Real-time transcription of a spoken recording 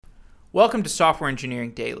Welcome to Software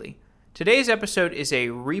Engineering Daily. Today's episode is a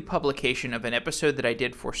republication of an episode that I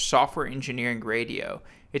did for Software Engineering Radio.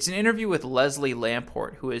 It's an interview with Leslie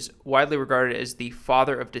Lamport, who is widely regarded as the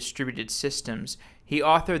father of distributed systems. He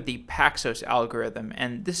authored the Paxos algorithm,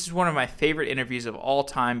 and this is one of my favorite interviews of all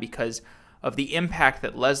time because of the impact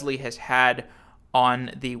that Leslie has had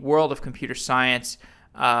on the world of computer science.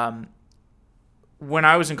 When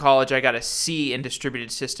I was in college, I got a C in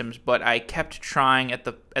distributed systems, but I kept trying at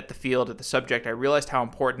the field, at the subject. I realized how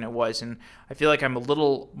important it was, and I feel like I'm a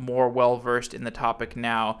little more well-versed in the topic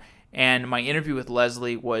now. And my interview with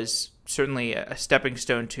Leslie was certainly a stepping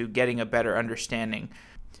stone to getting a better understanding.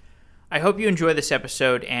 I hope you enjoy this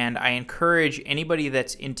episode, and I encourage anybody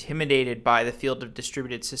that's intimidated by the field of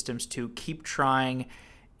distributed systems to keep trying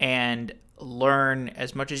and learn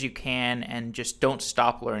as much as you can, and just don't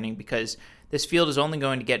stop learning, because this field is only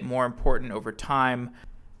going to get more important over time.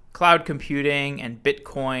 Cloud computing and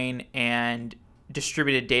Bitcoin and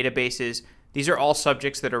distributed databases, these are all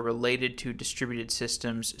subjects that are related to distributed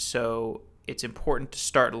systems, so it's important to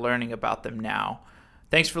start learning about them now.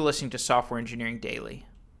 Thanks for listening to Software Engineering Daily.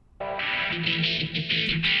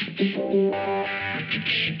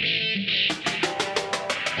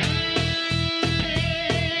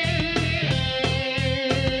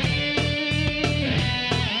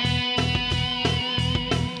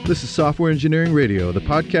 This is Software Engineering Radio, the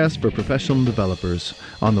podcast for professional developers,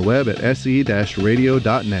 on the web at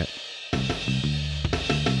se-radio.net.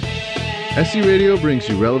 SE Radio brings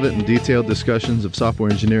you relevant and detailed discussions of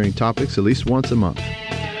software engineering topics at least once a month.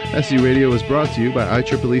 SE Radio is brought to you by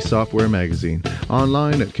IEEE Software Magazine,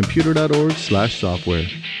 online at computer.org/software.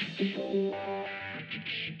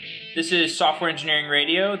 This is Software Engineering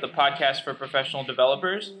Radio, the podcast for professional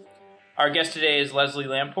developers. Our guest today is Leslie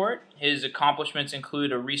Lamport. His accomplishments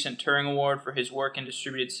include a recent Turing Award for his work in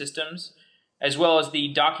distributed systems, as well as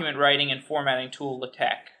the document writing and formatting tool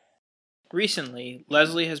LaTeX. Recently,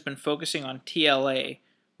 Leslie has been focusing on TLA,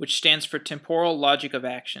 which stands for Temporal Logic of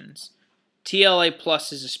Actions. TLA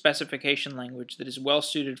Plus is a specification language that is well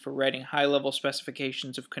suited for writing high-level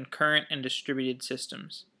specifications of concurrent and distributed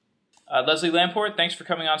systems. Leslie Lamport, thanks for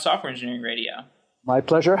coming on Software Engineering Radio. My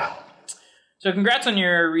pleasure. So congrats on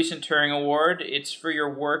your recent Turing Award. It's for your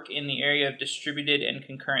work in the area of distributed and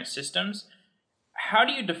concurrent systems. How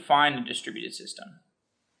do you define a distributed system?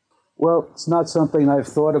 Well, it's not something I've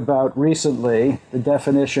thought about recently. The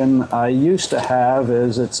definition I used to have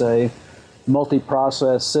is it's a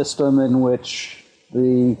multi-process system in which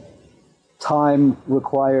the time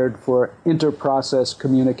required for inter-process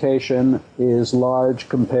communication is large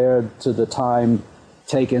compared to the time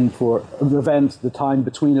taken for the time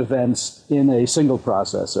between events in a single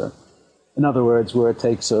processor. In other words, where it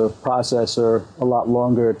takes a processor a lot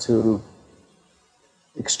longer to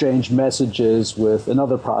exchange messages with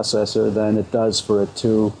another processor than it does for it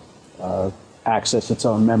to access its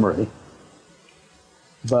own memory.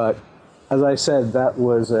 But as I said, that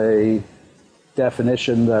was a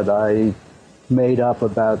definition that I made up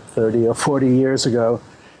about 30 or 40 years ago.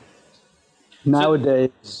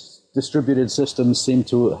 Nowadays, distributed systems seem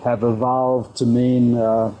to have evolved to mean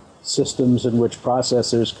systems in which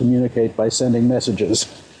processors communicate by sending messages.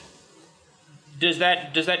 Does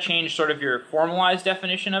that change sort of your formalized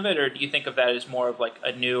definition of it, or do you think of that as more of like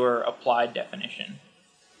a newer applied definition?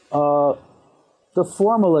 The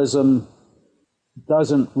formalism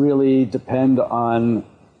doesn't really depend on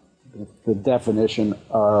the definition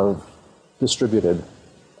of distributed,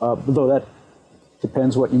 though that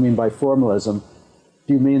depends what you mean by formalism.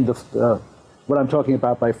 Do you mean what I'm talking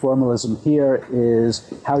about by formalism here is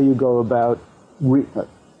how you go about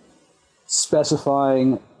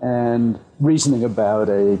specifying and reasoning about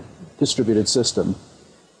a distributed system,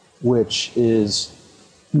 which is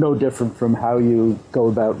no different from how you go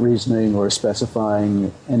about reasoning or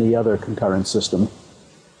specifying any other concurrent system.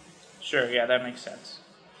 Sure, yeah, that makes sense.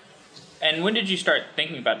 And when did you start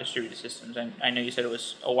thinking about distributed systems? I know you said it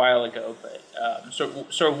was a while ago, but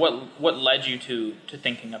sort of what led you to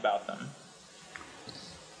thinking about them?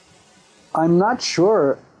 I'm not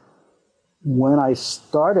sure when I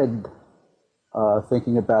started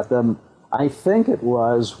thinking about them. I think it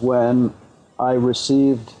was when I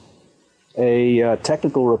received a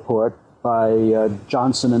technical report by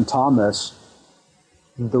Johnson and Thomas,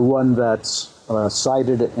 the one that's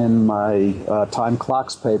cited in my Time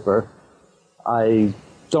Clocks paper. I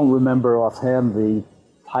don't remember offhand the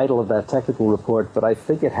title of that technical report, but I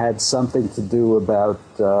think it had something to do about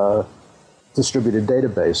distributed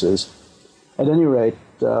databases. At any rate,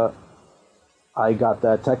 I got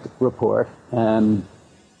that technical report, and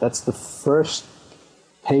that's the first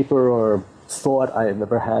paper or thought I had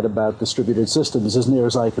ever had about distributed systems, as near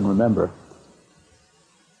as I can remember.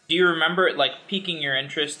 Do you remember it like piquing your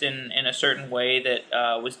interest in a certain way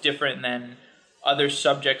that was different than other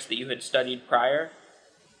subjects that you had studied prior?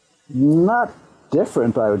 Not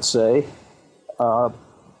different, I would say.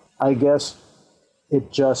 I guess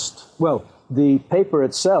it just, well, the paper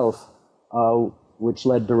itself, which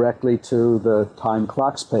led directly to the time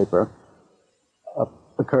clocks paper,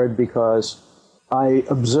 occurred because I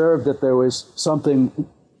observed that there was something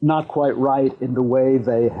not quite right in the way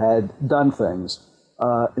they had done things.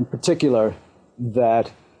 In particular,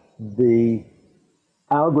 that the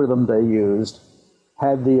algorithm they used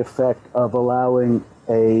had the effect of allowing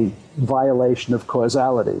a violation of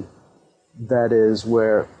causality. That is,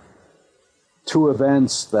 where two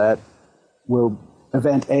events that will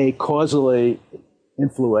event A causally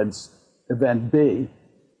influence event B,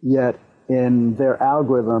 yet in their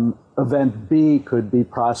algorithm, event B could be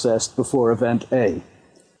processed before event A.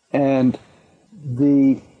 And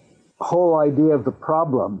the whole idea of the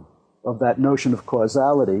problem of that notion of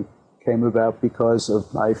causality came about because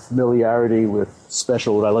of my familiarity with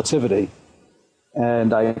special relativity.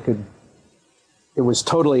 And it was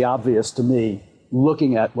totally obvious to me,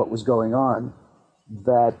 looking at what was going on,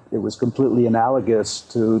 that it was completely analogous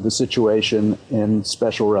to the situation in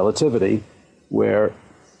special relativity, where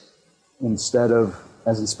instead of,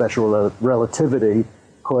 as in special relativity,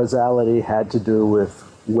 causality had to do with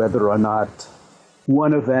whether or not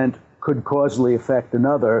one event could causally affect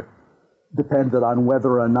another, depended on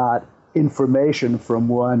whether or not information from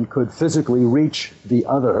one could physically reach the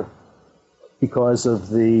other because of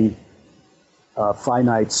the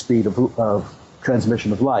finite speed of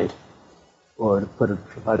transmission of light. Or to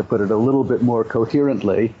try to put it a little bit more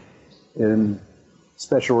coherently, in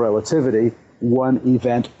special relativity, one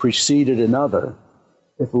event preceded another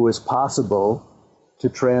if it was possible to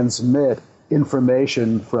transmit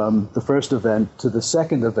information from the first event to the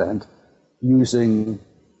second event using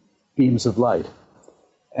beams of light.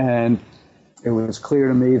 And it was clear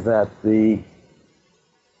to me that the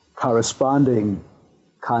corresponding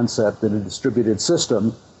concept in a distributed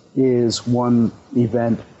system is one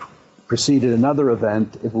event preceded another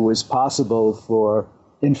event if it was possible for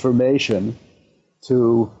information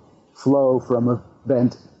to flow from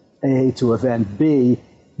event A to event B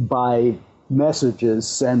by messages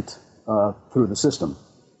sent through the system.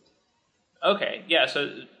 Okay, yeah.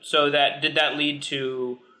 So that did that lead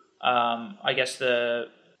to, I guess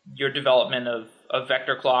your development of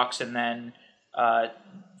vector clocks, and then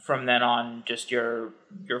from then on, just your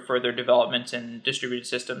further developments in distributed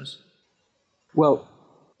systems? Well,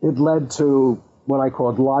 it led to what I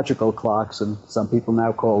called logical clocks, and some people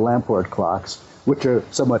now call Lamport clocks, which are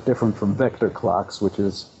somewhat different from vector clocks, which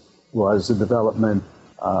was a development.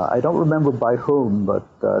 I don't remember by whom, but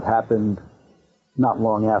it happened not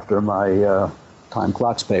long after my time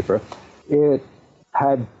clocks paper. It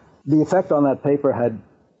had the effect on that paper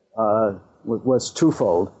was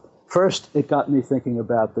twofold. First, it got me thinking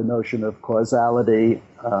about the notion of causality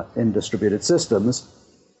in distributed systems,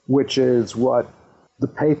 which is what the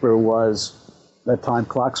paper that time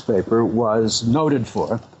clocks paper was noted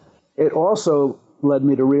for. It also led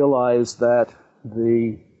me to realize that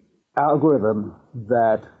the algorithm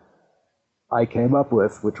that I came up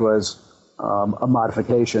with, which was a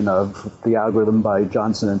modification of the algorithm by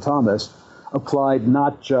Johnson and Thomas, applied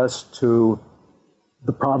not just to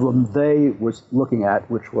the problem they were looking at,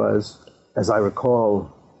 which was, as I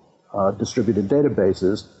recall, distributed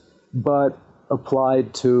databases, but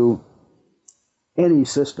applied to any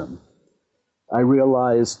system. I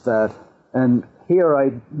realized that, and here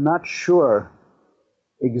I'm not sure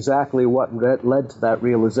exactly what led to that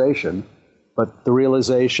realization, but the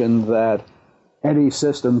realization that any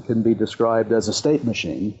system can be described as a state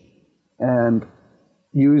machine, and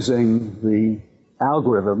using the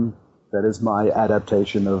algorithm that is my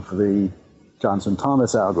adaptation of the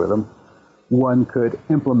Johnson-Thomas algorithm, one could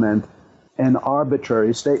implement an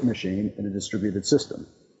arbitrary state machine in a distributed system.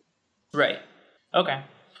 Right. Okay.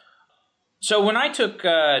 So when I took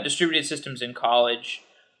distributed systems in college,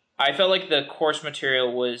 I felt like the course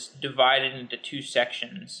material was divided into two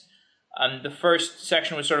sections. The first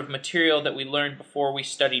section was sort of material that we learned before we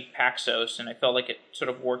studied Paxos, and I felt like it sort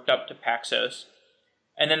of worked up to Paxos.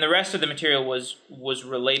 And then the rest of the material was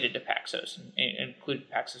related to Paxos, and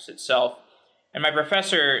included Paxos itself. And my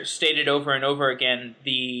professor stated over and over again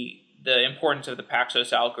the importance of the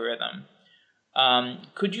Paxos algorithm.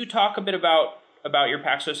 Could you talk a bit about your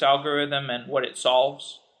Paxos algorithm and what it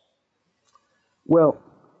solves? Well,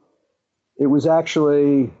 it was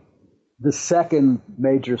actually the second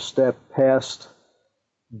major step past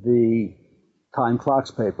the time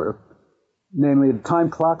clocks paper, namely the time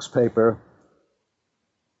clocks paper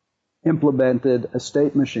implemented a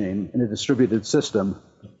state machine in a distributed system,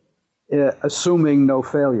 assuming no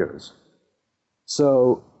failures.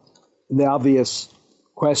 So the obvious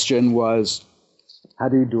question was, how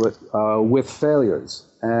do you do it with failures?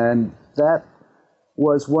 And that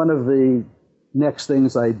was one of the next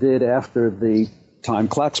things I did after the time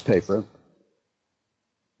clocks paper.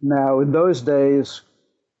 Now, in those days,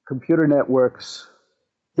 computer networks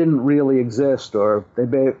didn't really exist, or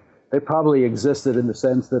they probably existed in the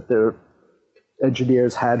sense that their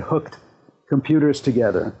engineers had hooked computers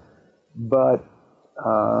together, but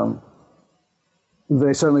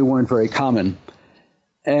they certainly weren't very common.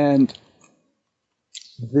 And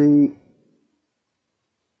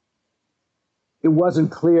it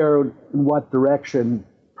wasn't clear in what direction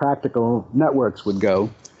practical networks would go.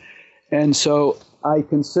 And so I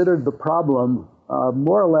considered the problem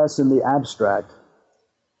more or less in the abstract.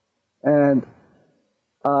 And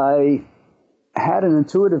I had an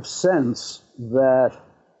intuitive sense that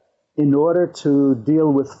in order to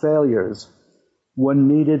deal with failures, one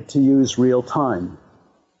needed to use real time.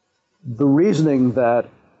 The reasoning that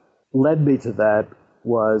led me to that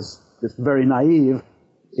was just very naive.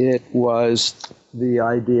 It was the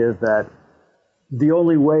idea that the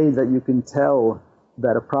only way that you can tell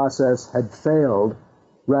that a process had failed,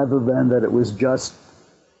 rather than that it was just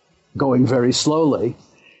going very slowly,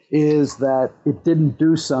 is that it didn't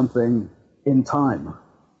do something in time.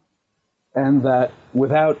 And that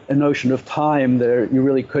without a notion of time, you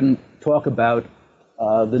really couldn't talk about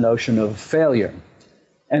the notion of failure.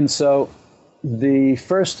 And so the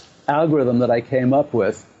first algorithm that I came up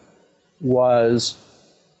with was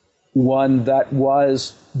one that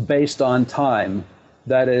was based on time.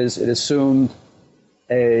 That is, it assumed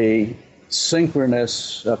a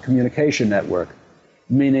synchronous communication network,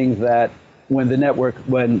 meaning that when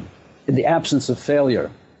in the absence of failure,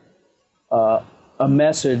 a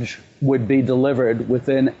message would be delivered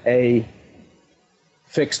within a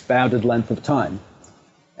fixed bounded length of time.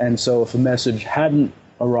 And so if a message hadn't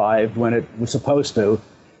arrived when it was supposed to,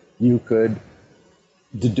 you could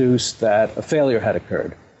deduce that a failure had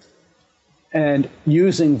occurred. And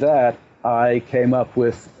using that, I came up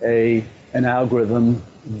with an algorithm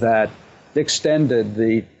that extended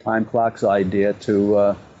the time clocks idea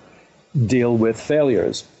to deal with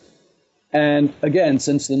failures. And again,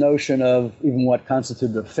 since the notion of even what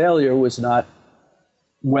constituted a failure was not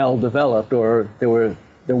well developed, or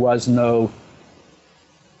there was no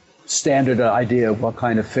standard idea of what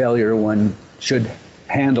kind of failure one should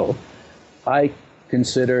handle, I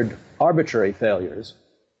considered arbitrary failures,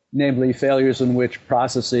 namely failures in which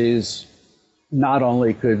processes not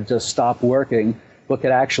only could just stop working, but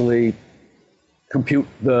could actually compute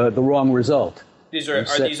the wrong result. Are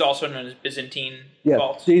these also known as Byzantine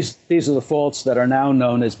faults? These are the faults that are now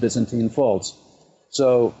known as Byzantine faults.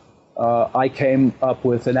 So I came up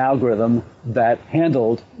with an algorithm that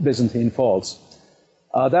handled Byzantine faults.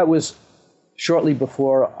 That was shortly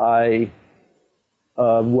before I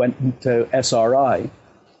went to SRI.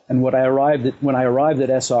 And when I arrived at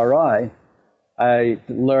SRI, I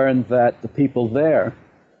learned that the people there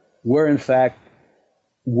were in fact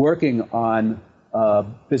working on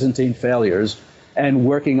Byzantine failures and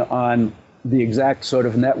working on the exact sort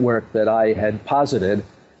of network that I had posited.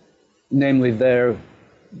 Namely,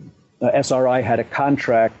 SRI had a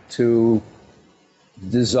contract to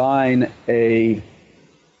design a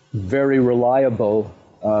very reliable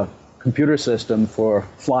computer system for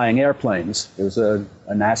flying airplanes. It was a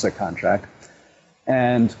NASA contract.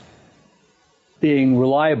 And being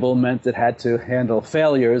reliable meant it had to handle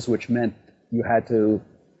failures, which meant you had to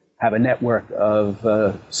have a network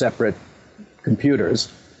of separate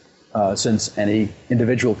computers, since any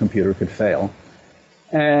individual computer could fail.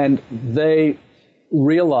 And they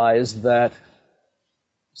realized that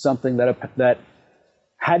something that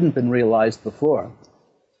hadn't been realized before,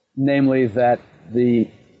 namely that the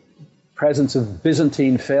presence of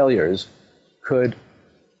Byzantine failures could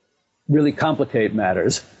really complicate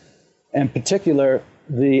matters. In particular,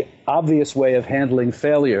 the obvious way of handling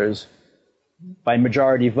failures by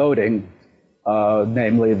majority voting,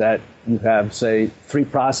 namely that you have, say, 3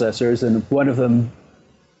 processors and one of them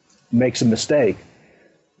makes a mistake,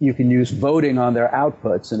 you can use voting on their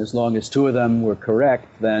outputs, and as long as 2 of them were correct,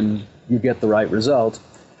 then you get the right result.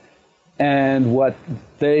 And what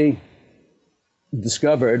they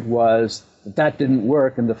discovered was that didn't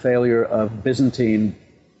work in the presence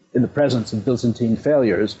of Byzantine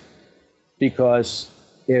failures, because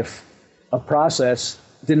if a process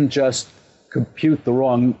didn't just compute the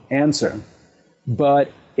wrong answer,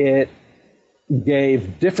 but it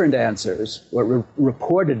gave different answers or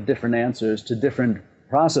reported different answers to different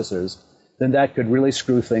processors, then that could really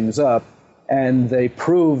screw things up. And they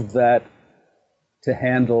proved that to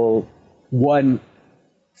handle one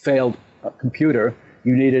failed computer,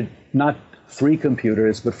 you needed not 3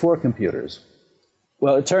 computers, but 4 computers.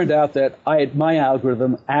 Well, it turned out that my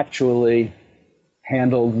algorithm actually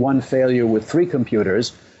handled one failure with 3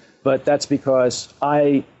 computers, but that's because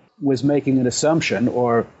I was making an assumption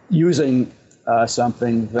or using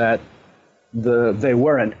something that they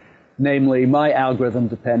weren't. Namely, my algorithm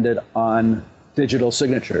depended on digital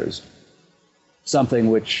signatures, something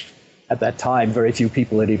which at that time very few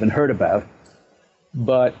people had even heard about.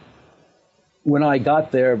 But when I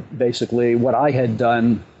got there, basically what I had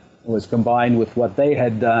done was combined with what they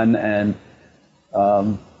had done and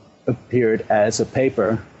appeared as a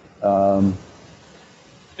paper.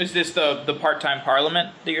 Is this the part-time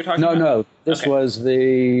parliament that you're talking about? No. This was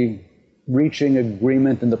the reaching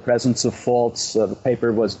agreement in the presence of faults. The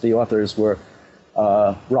paper was, the authors were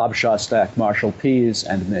Rob Shostak, Marshall Pease,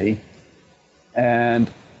 and me. And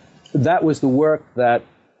that was the work that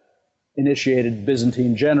initiated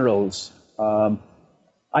Byzantine generals.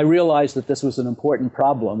 I realized that this was an important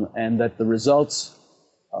problem and that the results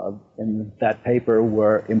in that paper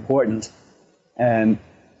were important. And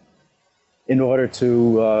in order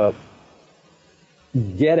to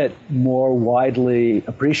get it more widely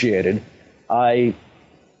appreciated, I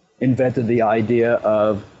invented the idea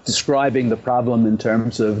of describing the problem in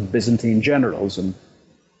terms of Byzantine generals. And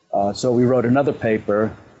so we wrote another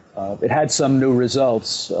paper. It had some new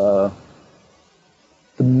results. The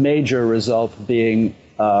major result being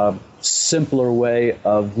a simpler way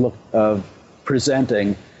of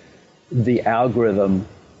presenting the algorithm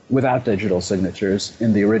without digital signatures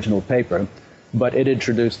in the original paper, but it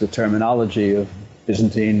introduced the terminology of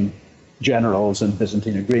Byzantine generals and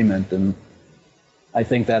Byzantine agreement, and I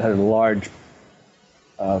think that had a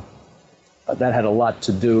lot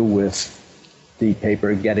to do with the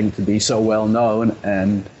paper getting to be so well known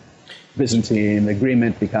and Byzantine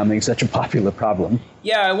agreement becoming such a popular problem.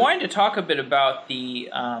 Yeah, I wanted to talk a bit about the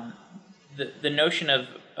notion of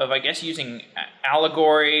I guess using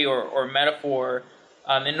allegory or metaphor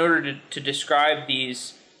in order to describe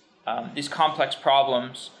these complex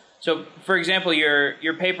problems. So, for example,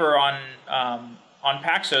 your paper on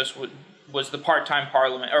Paxos was the part-time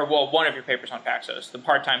parliament, or well, one of your papers on Paxos, the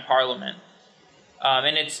part-time parliament,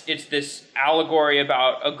 and it's this allegory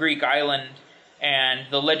about a Greek island and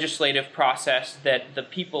the legislative process that the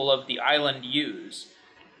people of the island use.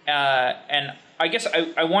 And I guess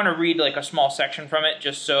I want to read like a small section from it,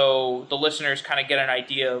 just so the listeners kind of get an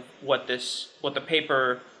idea of what the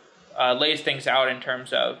paper lays things out in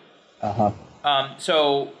terms of.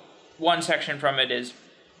 So one section from it is,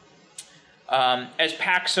 as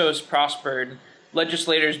Paxos prospered,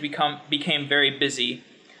 legislators became very busy.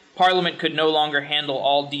 Parliament could no longer handle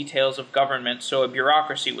all details of government, so a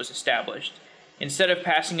bureaucracy was established. Instead of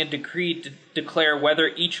passing a decree to declare whether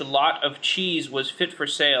each lot of cheese was fit for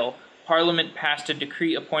sale, Parliament passed a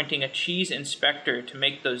decree appointing a cheese inspector to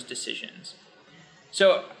make those decisions.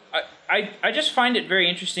 So I just find it very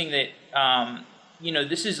interesting that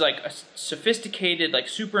this is like a sophisticated, like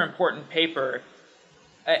super important paper,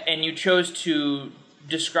 and you chose to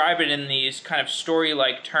describe it in these kind of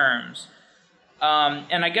story-like terms.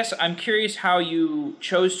 And I guess I'm curious how you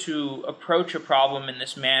chose to approach a problem in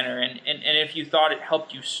this manner, and if you thought it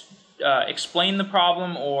helped you explain the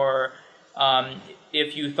problem, or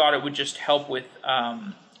if you thought it would just help with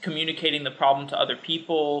communicating the problem to other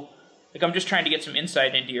people. Like, I'm just trying to get some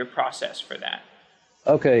insight into your process for that.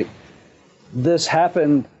 Okay. This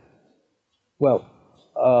happened, well,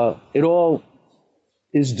 it all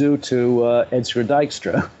is due to Edsger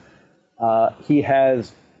Dijkstra. He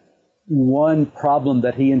has one problem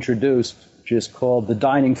that he introduced, which is called the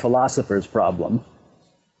dining philosopher's problem.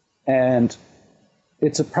 And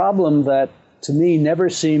it's a problem that, to me, never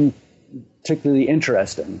seemed particularly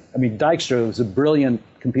interesting. I mean, Dijkstra was a brilliant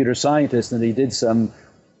computer scientist, and he did some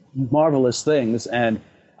marvelous things, and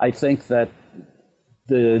I think that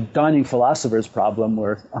the dining philosopher's problem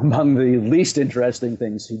were among the least interesting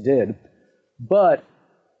things he did. But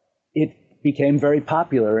it became very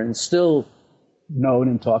popular and still known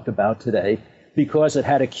and talked about today because it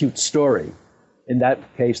had a cute story. In that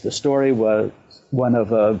case, the story was one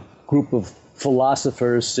of a group of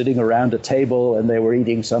philosophers sitting around a table, and they were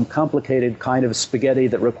eating some complicated kind of spaghetti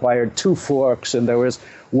that required 2 forks, and there was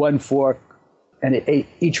 1 fork, and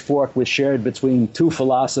each fork was shared between 2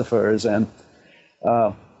 philosophers, and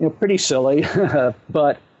pretty silly,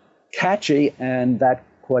 but catchy, and that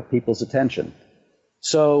caught people's attention.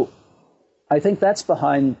 So I think that's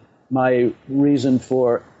behind my reason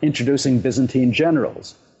for introducing Byzantine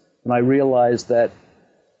generals. And I realized that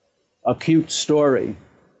a cute story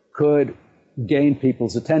could gain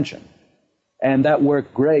people's attention. And that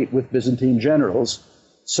worked great with Byzantine generals.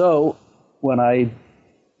 So when I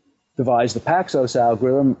devised the Paxos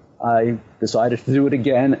algorithm, I decided to do it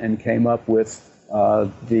again and came up with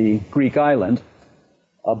the Greek island.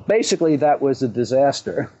 Basically, that was a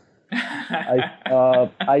disaster.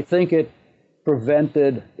 I think it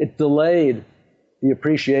delayed the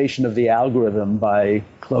appreciation of the algorithm by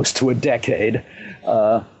close to a decade.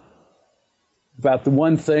 About the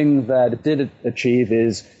one thing that it did achieve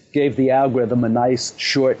is gave the algorithm a nice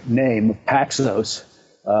short name, Paxos.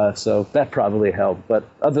 So that probably helped. But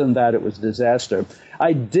other than that, it was a disaster.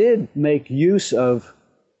 I did make use of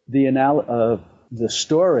the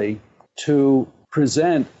story to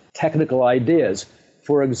present technical ideas.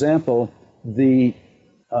 For example, the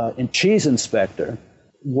cheese inspector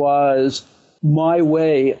was my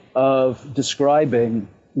way of describing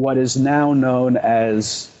what is now known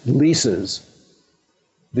as leases,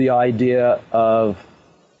 the idea of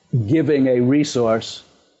giving a resource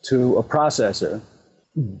to a processor,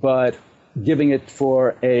 but giving it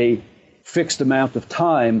for a fixed amount of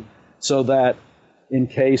time so that in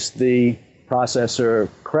case the processor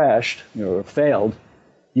crashed or failed,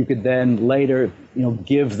 you could then later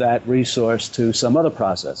give that resource to some other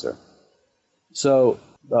processor. So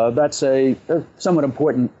that's a somewhat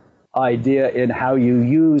important idea in how you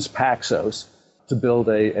use Paxos to build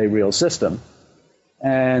a real system.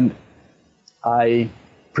 And I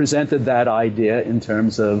presented that idea in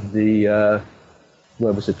terms of the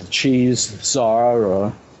the cheese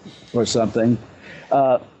czar or something.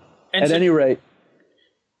 At any rate.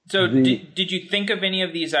 So did you think of any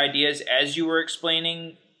of these ideas as you were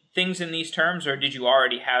explaining things in these terms, or did you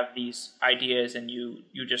already have these ideas and you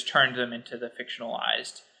just turned them into the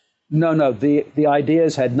fictionalized? No. The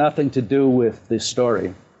ideas had nothing to do with the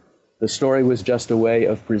story. The story was just a way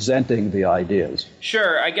of presenting the ideas.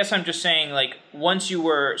 Sure. I guess I'm just saying, like, once you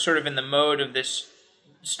were sort of in the mode of this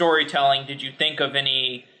storytelling, did you think of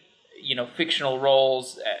any, fictional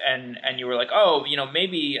roles and you were like, oh,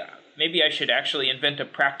 maybe I should actually invent a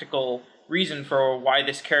practical reason for why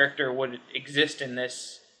this character would exist in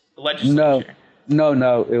this legislature?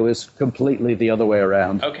 No. It was completely the other way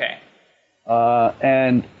around. Okay.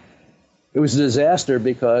 And it was a disaster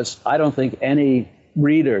because I don't think any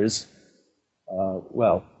readers,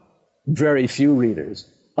 very few readers,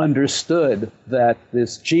 understood that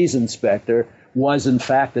this cheese inspector was in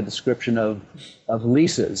fact a description of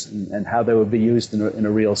leases and how they would be used in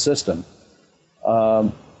a real system.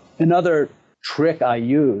 Another trick I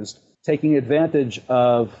used, taking advantage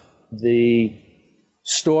of the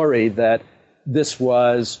story that this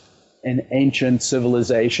was an ancient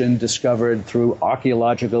civilization discovered through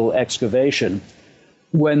archaeological excavation,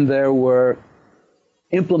 when there were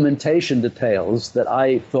implementation details that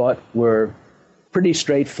I thought were pretty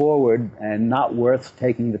straightforward and not worth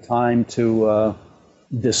taking the time to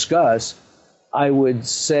discuss, I would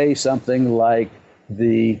say something like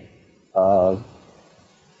the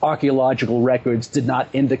archaeological records did not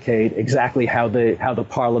indicate exactly how the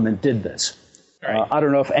parliament did this. Right. I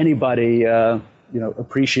don't know if anybody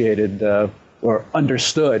appreciated or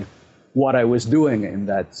understood what I was doing in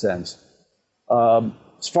that sense.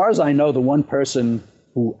 As far as I know, the one person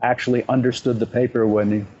who actually understood the paper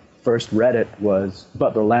when he first read it was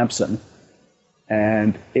Butler Lampson,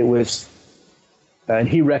 and he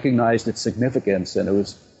recognized its significance, and it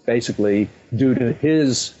was basically due to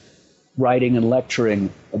his writing and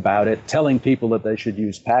lecturing about it, telling people that they should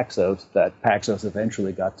use Paxos, that Paxos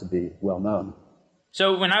eventually got to be well known.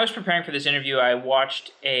 So when I was preparing for this interview, I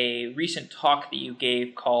watched a recent talk that you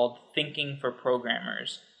gave called Thinking for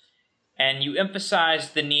Programmers. And you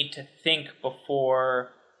emphasized the need to think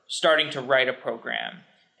before starting to write a program.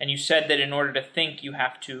 And you said that in order to think, you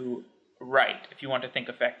have to write if you want to think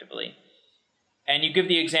effectively. And you give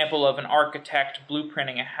the example of an architect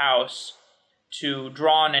blueprinting a house to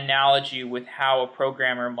draw an analogy with how a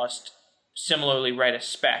programmer must similarly write a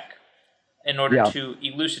spec in order to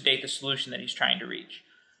elucidate the solution that he's trying to reach.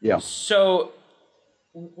 Yeah. So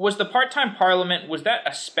was the part-time parliament, was that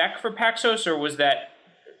a spec for Paxos, or is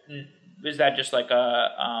that just like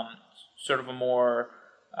a sort of a more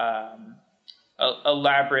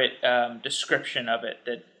elaborate description of it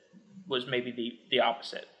that was maybe the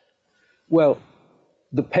opposite? Well,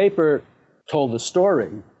 the paper told the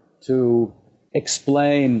story to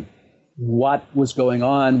explain what was going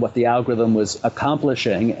on, what the algorithm was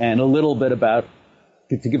accomplishing, and a little bit about,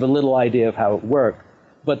 to give a little idea of how it worked.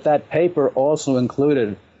 But that paper also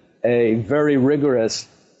included a very rigorous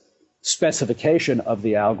specification of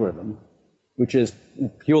the algorithm, which is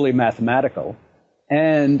purely mathematical,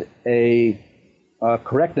 and a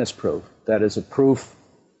correctness proof, that is a proof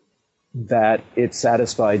that it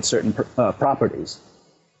satisfied certain properties.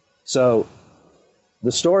 So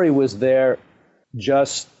the story was there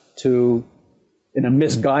just to, in a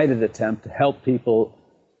misguided attempt, to help people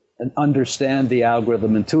understand the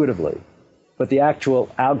algorithm intuitively. But the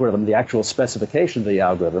actual algorithm, the actual specification of the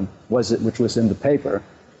algorithm, which was in the paper,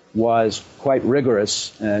 was quite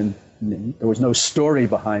rigorous, and there was no story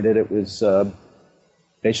behind it. It was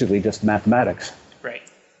basically just mathematics. Right.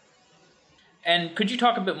 And could you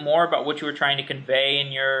talk a bit more about what you were trying to convey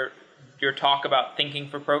in your talk about thinking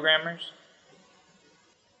for programmers?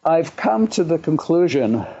 I've come to the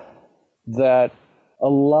conclusion that a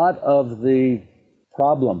lot of the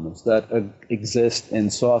problems that exist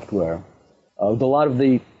in software, a lot of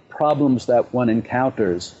the problems that one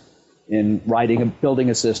encounters in building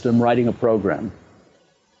a system, writing a program,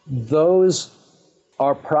 those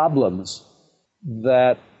are problems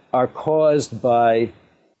that are caused by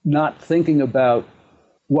not thinking about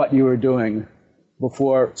what you were doing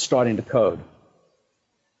before starting to code.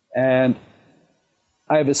 And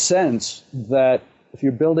I have a sense that if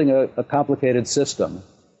you're building a complicated system,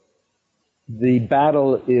 the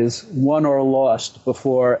battle is won or lost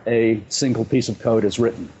before a single piece of code is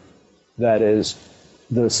written. That is,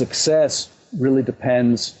 the success really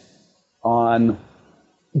depends on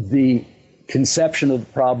the conception of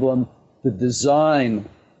the problem, the design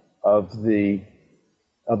of the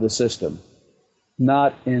system,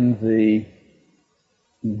 not in the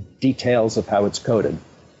details of how it's coded.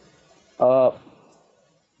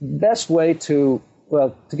 Best way to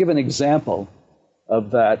give an example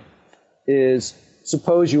of that is,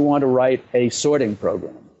 suppose you want to write a sorting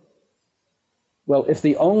program. Well, if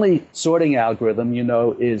the only sorting algorithm you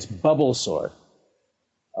know is bubble sort,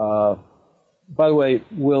 by the way,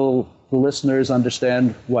 will the listeners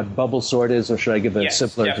understand what bubble sort is, or should I give a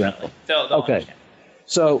simpler example? They'll okay. Understand.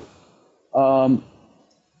 So,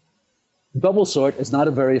 bubble sort is not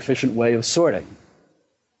a very efficient way of sorting.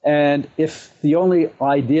 And if the only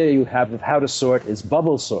idea you have of how to sort is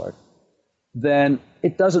bubble sort, then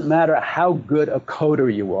it doesn't matter how good a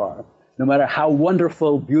coder you are, no matter how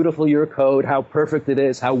wonderful, beautiful your code, how perfect it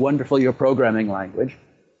is, how wonderful your programming language,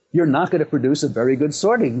 you're not going to produce a very good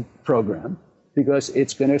sorting program because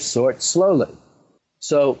it's going to sort slowly.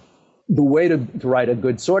 So the way to write a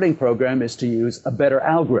good sorting program is to use a better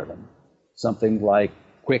algorithm, something like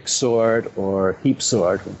quicksort or heap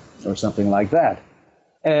sort or something like that.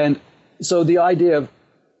 And so the idea of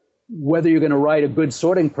whether you're going to write a good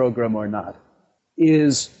sorting program or not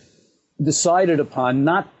is decided upon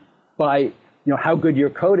not by how good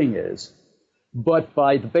your coding is, but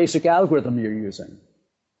by the basic algorithm you're using.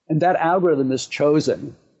 And that algorithm is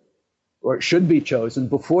chosen, or it should be chosen,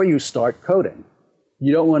 before you start coding.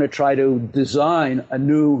 You don't want to try to design a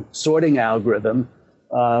new sorting algorithm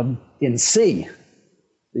in C,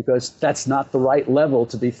 because that's not the right level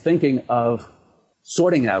to be thinking of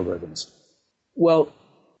sorting algorithms. Well,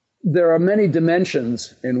 there are many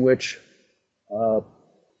dimensions in which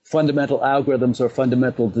fundamental algorithms or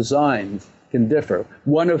fundamental designs can differ.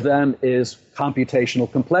 One of them is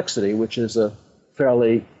computational complexity, which is now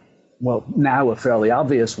a fairly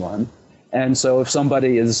obvious one. And so if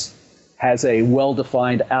somebody has a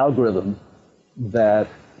well-defined algorithm a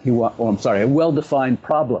well-defined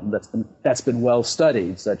problem that's been well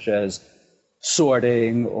studied, such as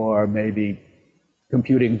sorting or maybe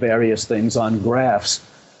computing various things on graphs,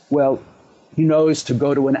 well, he knows to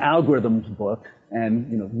go to an algorithms book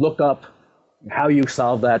and look up how you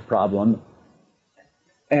solve that problem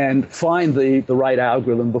and find the right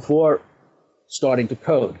algorithm before starting to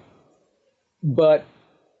code. But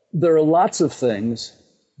there are lots of things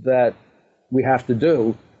that we have to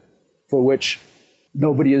do for which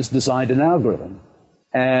nobody has designed an algorithm.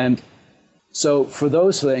 And so for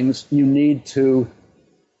those things, you need to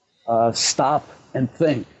stop and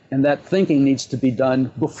think. And that thinking needs to be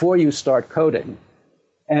done before you start coding.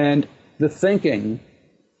 And the thinking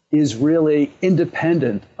is really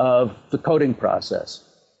independent of the coding process.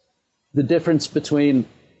 The difference between,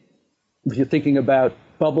 if you're thinking about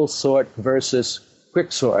bubble sort versus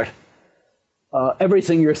quicksort,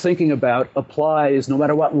 everything you're thinking about applies no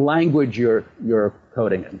matter what language you're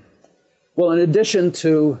coding in. Well, in addition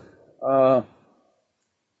to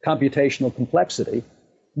computational complexity,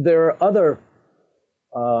 there are other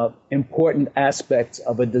important aspects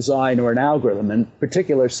of a design or an algorithm, in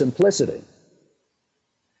particular simplicity.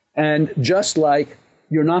 And just like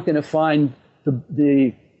you're not going to find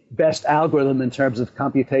the best algorithm in terms of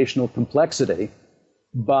computational complexity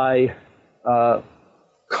by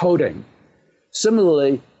coding.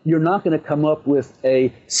 Similarly, you're not going to come up with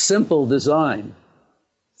a simple design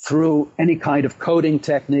through any kind of coding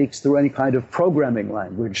techniques, through any kind of programming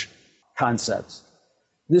language concepts.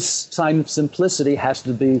 This sign of simplicity has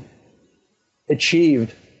to be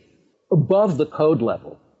achieved above the code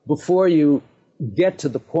level before you get to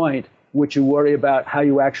the point which you worry about how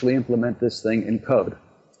you actually implement this thing in code.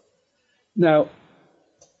 Now,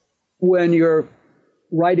 when you're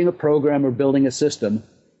writing a program or building a system,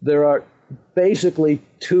 there are basically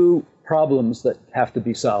two problems that have to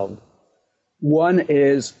be solved. One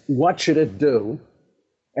is, what should it do?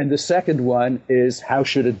 And the second one is, how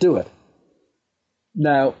should it do it?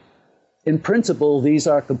 Now, in principle, these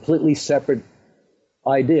are completely separate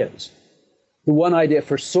ideas. The one idea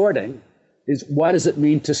for sorting is, what does it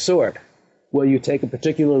mean to sort? Well, you take a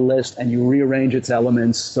particular list and you rearrange its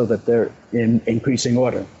elements so that they're in increasing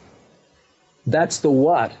order. That's the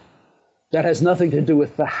what. That has nothing to do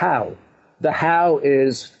with the how. The how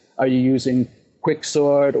is, are you using quick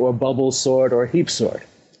sort or bubble sort or heap sort?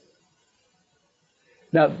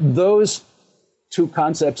 Now, those two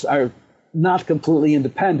concepts are not completely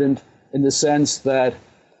independent in the sense that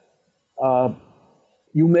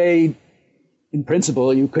you may, in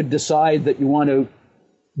principle, you could decide that you want to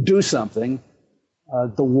do something,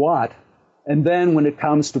 the what, and then when it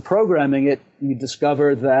comes to programming it, you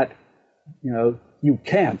discover that you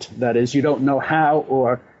can't. That is, you don't know how,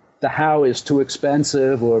 or the how is too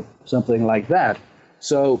expensive, or something like that.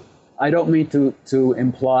 So I don't mean to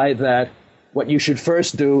imply that what you should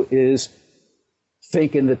first do is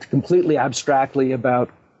think completely abstractly about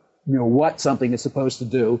what something is supposed to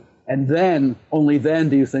do, and then, only then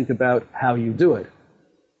do you think about how you do it.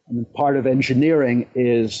 I mean, part of engineering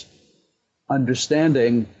is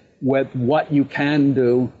understanding what you can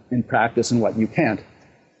do in practice and what you can't.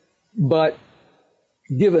 But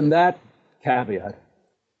given that caveat,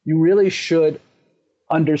 you really should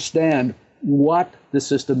understand what the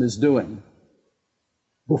system is doing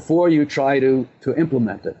before you try to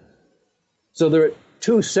implement it. So there are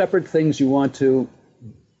two separate things you want to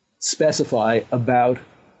specify about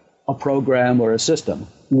a program or a system: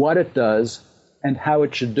 what it does and how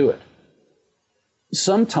it should do it.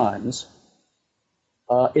 Sometimes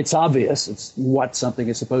it's obvious, it's what something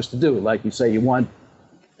is supposed to do. Like you say, you want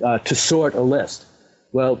to sort a list.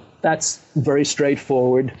 Well, that's very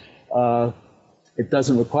straightforward. It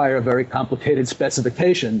doesn't require a very complicated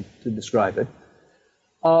specification to describe it.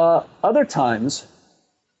 Other times,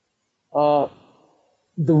 the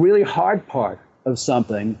really hard part of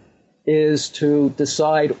something is to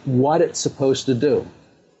decide what it's supposed to do.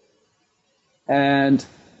 And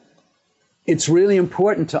it's really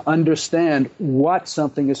important to understand what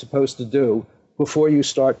something is supposed to do before you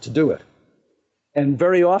start to do it. And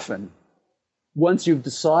very often, once you've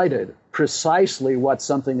decided precisely what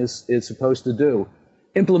something is supposed to do,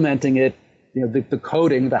 implementing it, the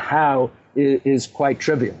coding, the how, is quite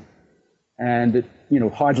trivial. And it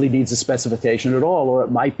hardly needs a specification at all, or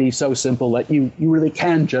it might be so simple that you really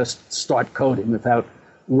can just start coding without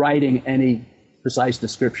writing any precise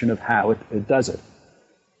description of how it does it.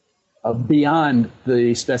 Beyond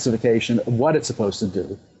the specification of what it's supposed to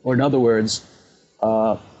do, or in other words,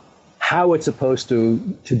 how it's supposed to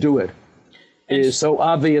do it, is so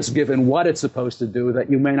obvious given what it's supposed to do that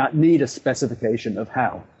you may not need a specification of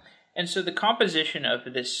how. And so the composition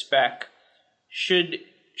of this spec, should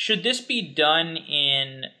this be done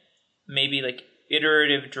in maybe like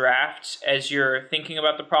iterative drafts as you're thinking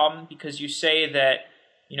about the problem? Because you say that,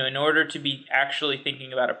 in order to be actually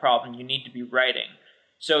thinking about a problem, you need to be writing.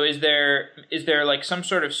 So is there like some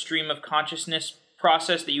sort of stream of consciousness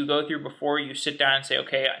process that you go through before you sit down and say,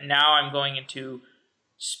 okay, now I'm going into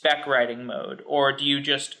spec writing mode? Or do you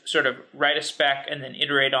just sort of write a spec and then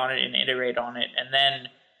iterate on it and then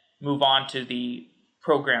move on to the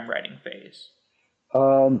program writing phase?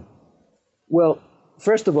 Well,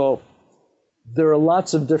 first of all, there are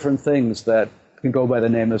lots of different things that can go by the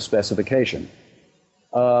name of specification.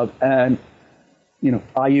 And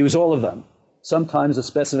I use all of them. Sometimes the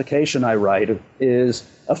specification I write is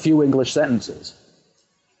a few English sentences.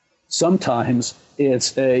 Sometimes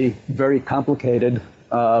it's a very complicated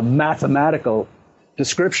mathematical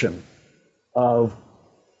description of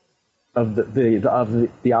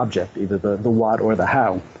the object, either the what or the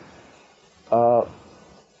how.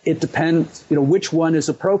 It depends, which one is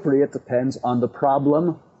appropriate. It depends on the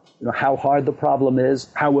problem, how hard the problem is,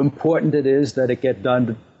 how important it is that it get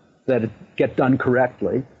done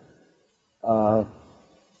correctly,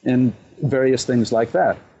 and various things like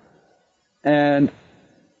that. And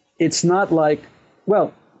it's not like,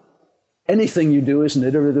 well, anything you do is an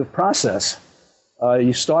iterative process.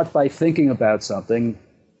 You start by thinking about something,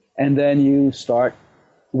 and then you start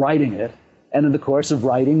writing it. And in the course of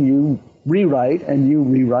writing, you rewrite, and you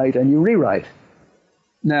rewrite, and you rewrite.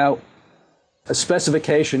 Now, a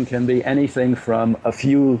specification can be anything from a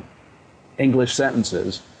few English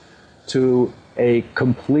sentences to a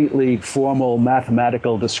completely formal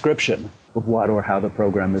mathematical description of what or how the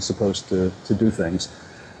program is supposed to do things.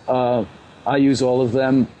 I use all of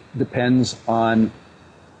them. Depends on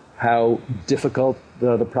how difficult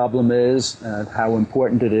the problem is and how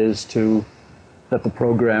important it is that the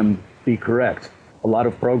program be correct. A lot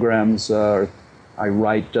of programs I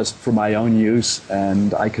write just for my own use,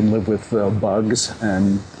 and I can live with bugs,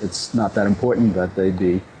 and it's not that important that they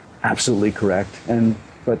be absolutely correct.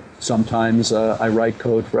 But sometimes I write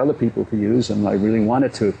code for other people to use, and I really want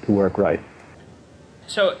it to work right.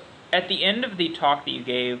 So at the end of the talk that you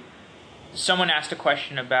gave, someone asked a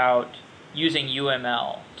question about using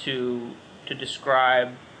UML to describe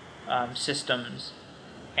systems.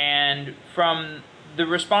 And from the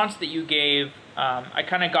response that you gave, I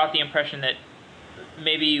kind of got the impression that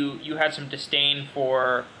maybe you had some disdain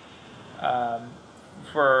for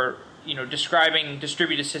describing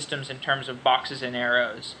distributed systems in terms of boxes and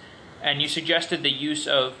arrows, and you suggested the use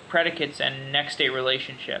of predicates and next state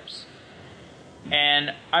relationships.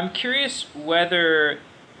 And I'm curious whether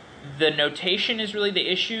the notation is really the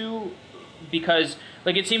issue, because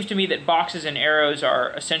it seems to me that boxes and arrows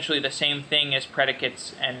are essentially the same thing as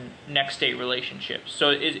predicates and next state relationships. So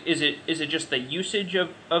is it just the usage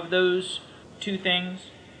of those two things?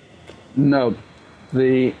 No,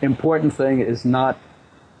 the important thing is not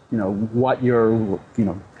what you're,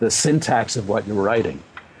 the syntax of what you're writing.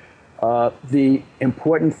 The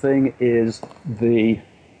important thing is the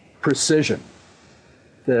precision,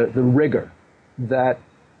 the rigor, that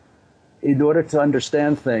in order to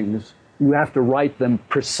understand things, you have to write them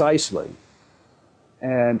precisely.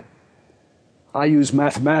 And I use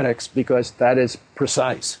mathematics because that is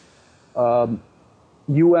precise.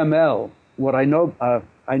 UML, what I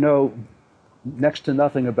know next to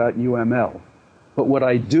nothing about UML. But what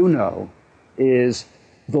I do know is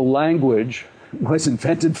the language was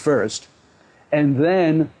invented first, and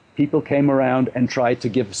then people came around and tried to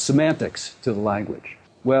give semantics to the language.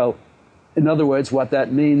 Well, in other words, what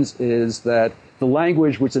that means is that the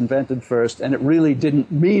language was invented first, and it really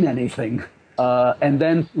didn't mean anything. And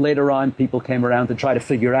then later on, people came around to try to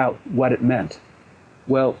figure out what it meant.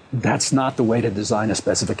 Well, that's not the way to design a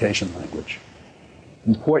specification language.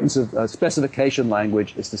 The importance of a specification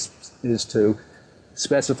language is to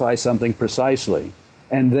specify something precisely.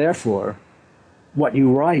 And therefore, what you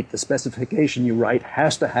write, the specification you write,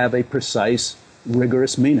 has to have a precise,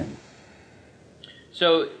 rigorous meaning.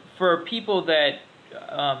 So for people that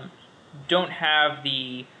don't have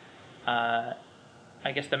the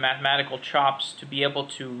mathematical chops to be able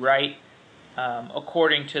to write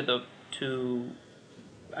according to the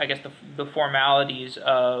formalities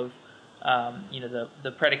of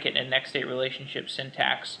the predicate and next state relationship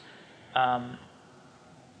syntax,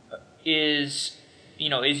 is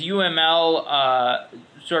UML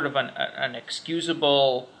sort of an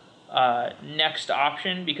excusable next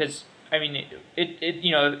option? Because if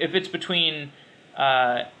it's between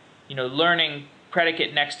learning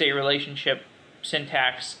predicate next state relationship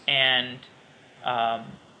syntax and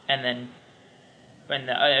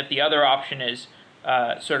if the other option is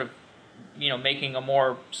making a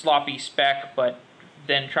more sloppy spec, but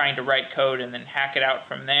then trying to write code and then hack it out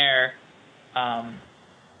from there.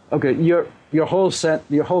 Okay, your whole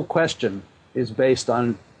question is based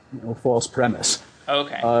on false premise.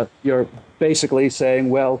 Okay. You're basically saying,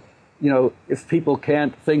 well, if people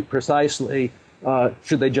can't think precisely,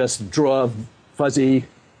 should they just draw fuzzy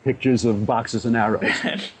pictures of boxes and arrows?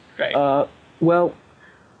 Right. Well,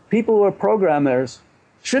 people who are programmers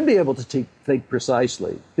should be able to think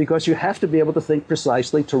precisely, because you have to be able to think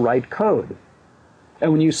precisely to write code.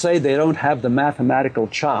 And when you say they don't have the mathematical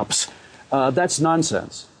chops, that's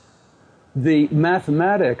nonsense. The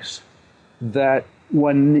mathematics that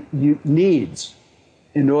one needs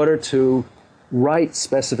in order to write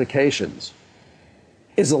specifications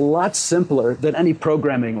is a lot simpler than any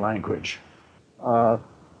programming language.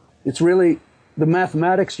 It's really, the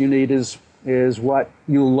mathematics you need is what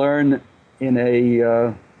you learn in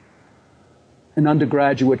an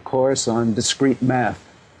undergraduate course on discrete math.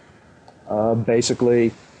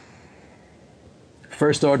 Basically,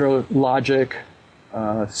 first order logic,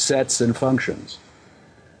 sets and functions.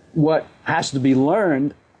 What has to be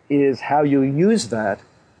learned is how you use that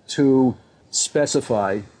to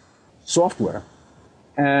specify software.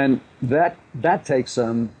 And that takes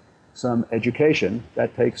some education,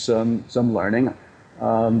 that takes some learning.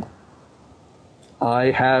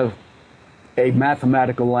 I have a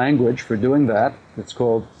mathematical language for doing that. It's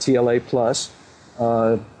called TLA Plus.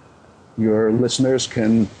 Your listeners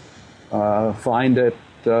can find it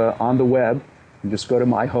on the web. You just go to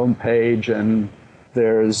my homepage, and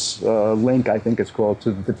there's a link, I think it's called,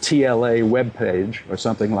 to the TLA webpage or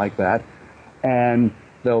something like that. And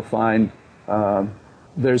they'll find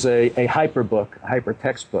there's a hyperbook, a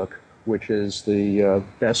hypertext book, which is the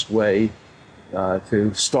best way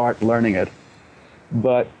to start learning it.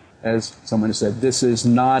 But as someone said, this is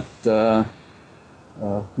not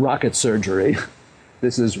rocket surgery.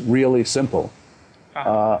 This is really simple.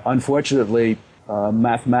 Unfortunately,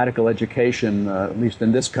 mathematical education, at least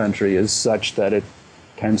in this country, is such that it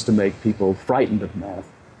tends to make people frightened of math.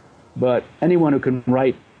 But anyone who can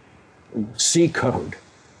write C code,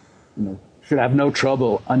 should have no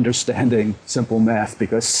trouble understanding simple math,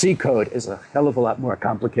 because C code is a hell of a lot more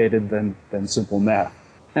complicated than simple math.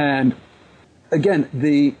 And again,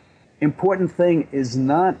 the important thing is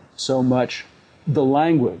not so much the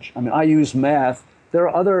language. I mean, I use math. There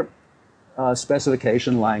are other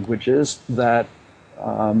specification languages that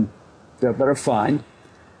are fine.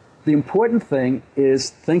 The important thing is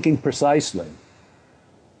thinking precisely.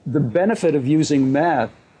 The benefit of using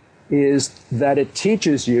math is that it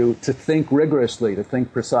teaches you to think rigorously, to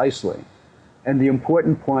think precisely. And the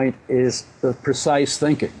important point is the precise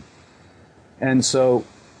thinking. And so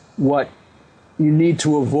what you need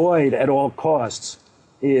to avoid at all costs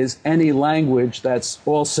is any language that's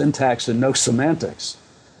all syntax and no semantics,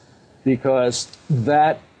 because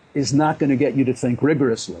that is not going to get you to think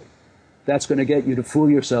rigorously. That's going to get you to fool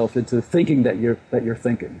yourself into thinking that you're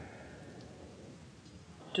thinking.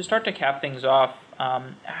 To start to cap things off,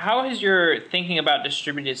 how has your thinking about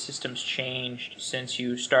distributed systems changed since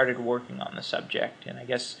you started working on the subject? And I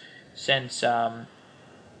guess since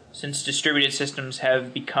distributed systems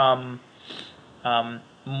have become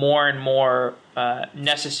more and more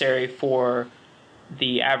necessary for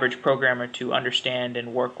the average programmer to understand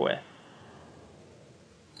and work with?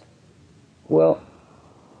 Well,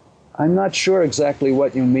 I'm not sure exactly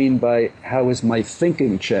what you mean by how has my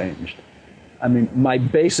thinking changed. I mean, my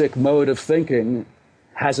basic mode of thinking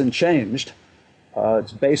hasn't changed.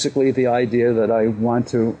 It's basically the idea that I want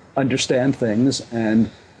to understand things, and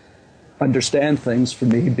understand things for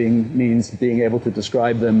me means being able to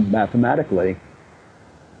describe them mathematically.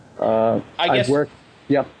 I guess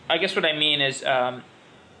what I mean is,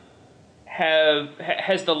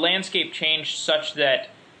 has the landscape changed such that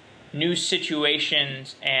new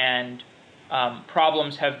situations and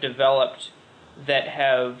problems have developed that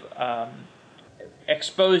have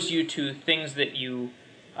exposed you to things that you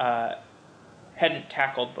hadn't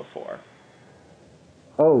tackled before?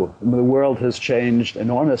 Oh, the world has changed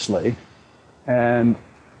enormously, and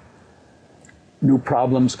new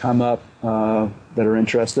problems come up that are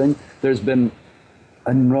interesting. There's been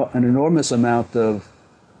an enormous amount of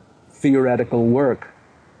theoretical work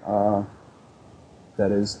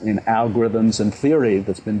that is in algorithms and theory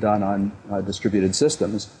that's been done on distributed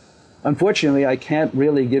systems. Unfortunately, I can't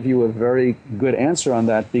really give you a very good answer on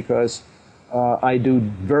that, because I do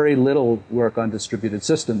very little work on distributed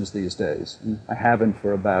systems these days. I haven't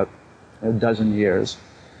for about a dozen years.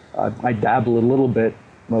 I dabble a little bit,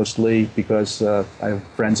 mostly because I have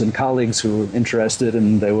friends and colleagues who are interested,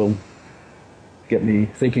 and they will get me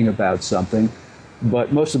thinking about something.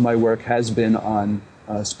 But most of my work has been on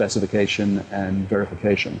specification and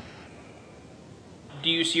verification. Do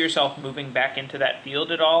you see yourself moving back into that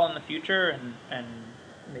field at all in the future, and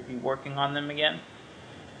maybe working on them again?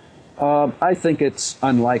 I think it's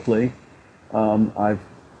unlikely. I'm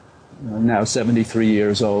now 73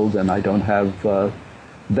 years old, and I don't have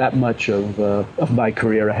that much of my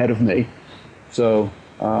career ahead of me. So,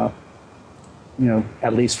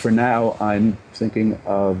 at least for now, I'm thinking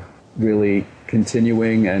of really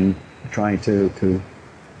continuing and trying to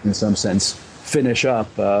in some sense, finish up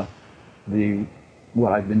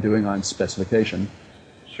what I've been doing on specification.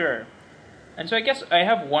 Sure. And so I guess I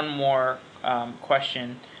have one more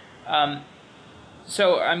question.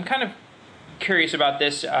 So I'm kind of curious about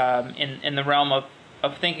this in the realm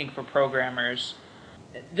of thinking for programmers.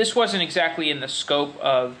 This wasn't exactly in the scope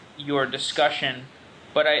of your discussion,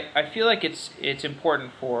 but I feel like it's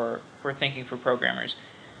important for thinking for programmers.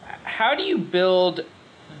 How do you build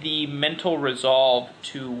the mental resolve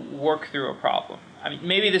to work through a problem? I mean,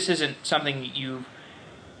 maybe this isn't something you've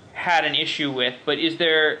had an issue with, but is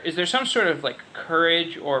there some sort of like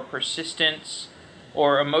courage or persistence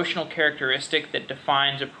or emotional characteristic that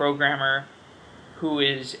defines a programmer who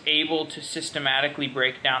is able to systematically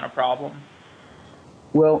break down a problem?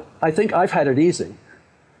 Well, I think I've had it easy,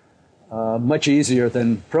 much easier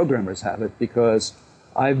than programmers have it, because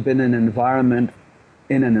I've been in an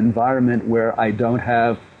environment where I don't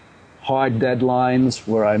have hard deadlines,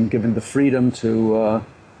 where I'm given the freedom to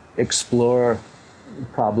explore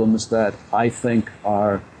problems that I think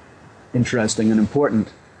are interesting and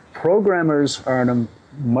important. Programmers are in a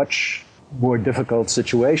much more difficult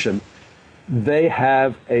situation. They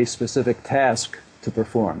have a specific task to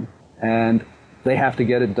perform, and they have to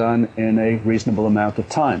get it done in a reasonable amount of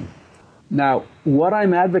time. Now, what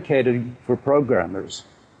I'm advocating for programmers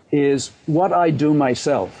is what I do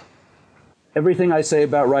myself. Everything I say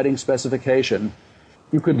about writing specification,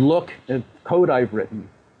 you could look at code I've written,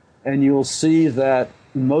 and you'll see that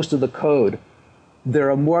in most of the code,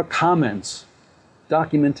 there are more comments,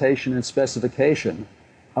 documentation, and specification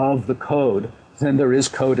of the code than there is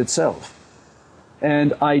code itself.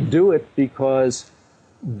 And I do it because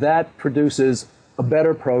that produces a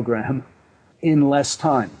better program in less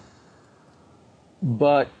time.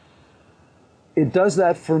 But it does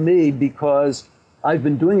that for me because I've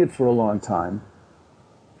been doing it for a long time,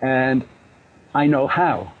 and I know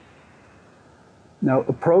how. Now,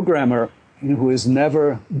 a programmer who has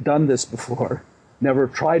never done this before, never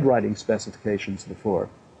tried writing specifications before,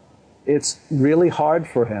 it's really hard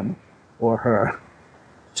for him or her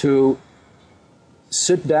to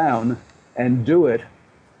sit down and do it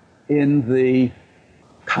in the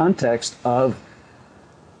context of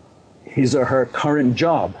his or her current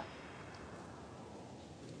job.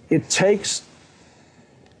 It takes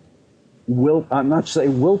I'm not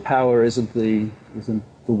saying willpower isn't the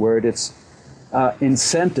word, it's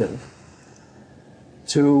incentive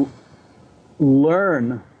to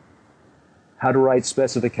learn how to write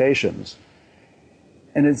specifications.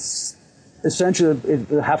 And it's essentially, it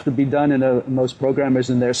have to be done most programmers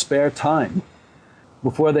in their spare time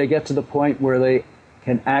before they get to the point where they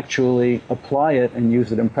can actually apply it and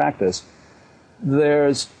use it in practice.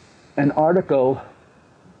 There's an article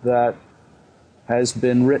that has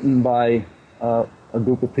been written by a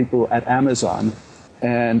group of people at Amazon,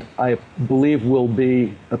 and I believe will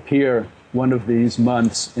appear one of these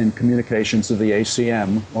months in Communications of the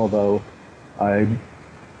ACM, although I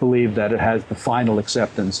believe that it has the final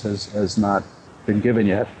acceptance has not been given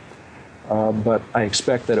yet, but I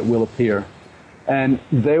expect that it will appear. And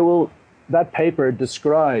that paper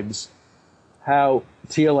describes how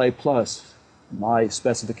TLA Plus, my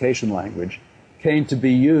specification language, came to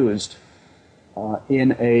be used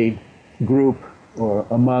in a group or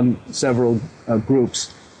among several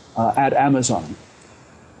groups at Amazon.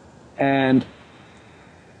 And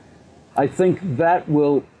I think that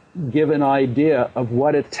will give an idea of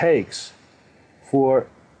what it takes for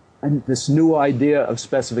this new idea of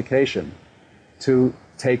specification to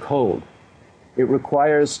take hold. It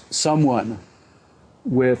requires someone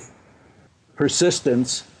with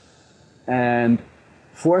persistence and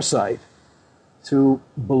foresight to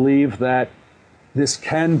believe that this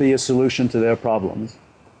can be a solution to their problems.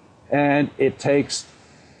 And it takes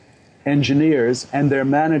engineers and their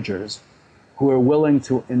managers who are willing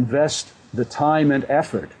to invest the time and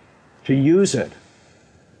effort to use it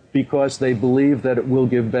because they believe that it will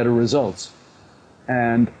give better results.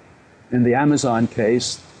 And in the Amazon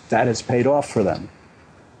case, that has paid off for them.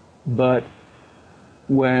 But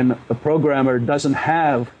when a programmer doesn't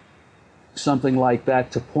have something like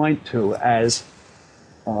that to point to as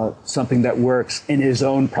something that works in his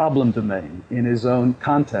own problem domain, in his own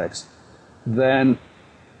context, then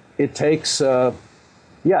it takes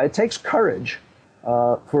courage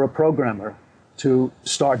for a programmer to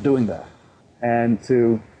start doing that and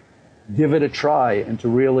to give it a try and to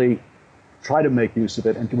really try to make use of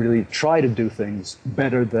it and to really try to do things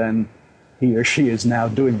better than he or she is now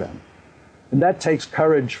doing them. And that takes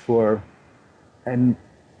courage for an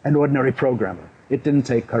ordinary programmer. It didn't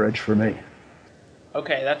take courage for me.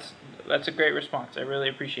 Okay, that's a great response. I really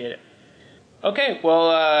appreciate it. Okay,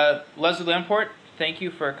 well, Leslie Lamport, thank you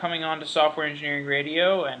for coming on to Software Engineering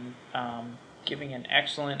Radio and giving an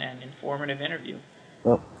excellent and informative interview.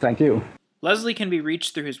 Well, thank you. Leslie can be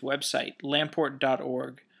reached through his website,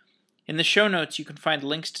 lamport.org. In the show notes, you can find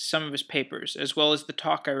links to some of his papers, as well as the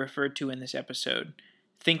talk I referred to in this episode,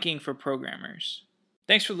 Thinking for Programmers.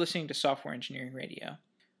 Thanks for listening to Software Engineering Radio.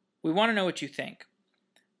 We want to know what you think.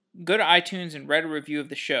 Go to iTunes and write a review of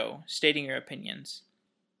the show, stating your opinions.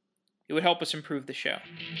 It would help us improve the show.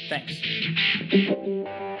 Thanks.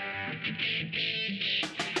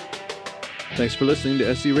 Thanks for listening to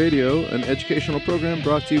SE Radio, an educational program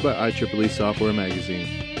brought to you by IEEE Software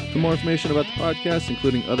Magazine. For more information about the podcast,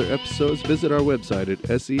 including other episodes, visit our website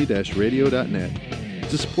at se-radio.net.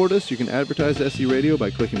 To support us, you can advertise SE Radio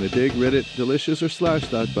by clicking the Dig, Reddit, Delicious, or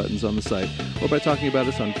Slashdot buttons on the site, or by talking about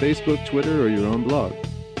us on Facebook, Twitter, or your own blog.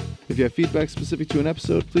 If you have feedback specific to an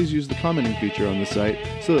episode, please use the commenting feature on the site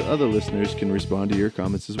so that other listeners can respond to your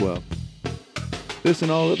comments as well. This and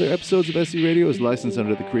all other episodes of SE Radio is licensed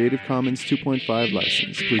under the Creative Commons 2.5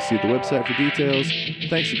 license. Please see the website for details.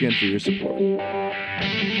 Thanks again for your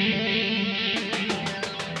support.